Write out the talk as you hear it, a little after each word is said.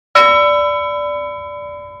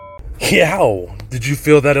Yow! Did you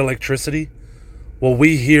feel that electricity? Well,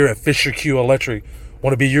 we here at Fisher Q Electric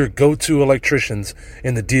want to be your go-to electricians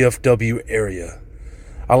in the DFW area.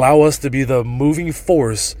 Allow us to be the moving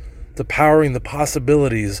force to powering the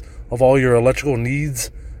possibilities of all your electrical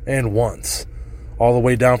needs and wants, all the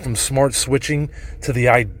way down from smart switching to the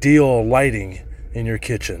ideal lighting in your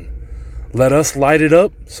kitchen. Let us light it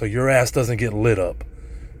up so your ass doesn't get lit up.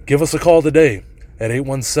 Give us a call today at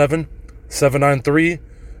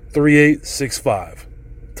 817-793-3865.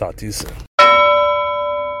 Talk to you soon.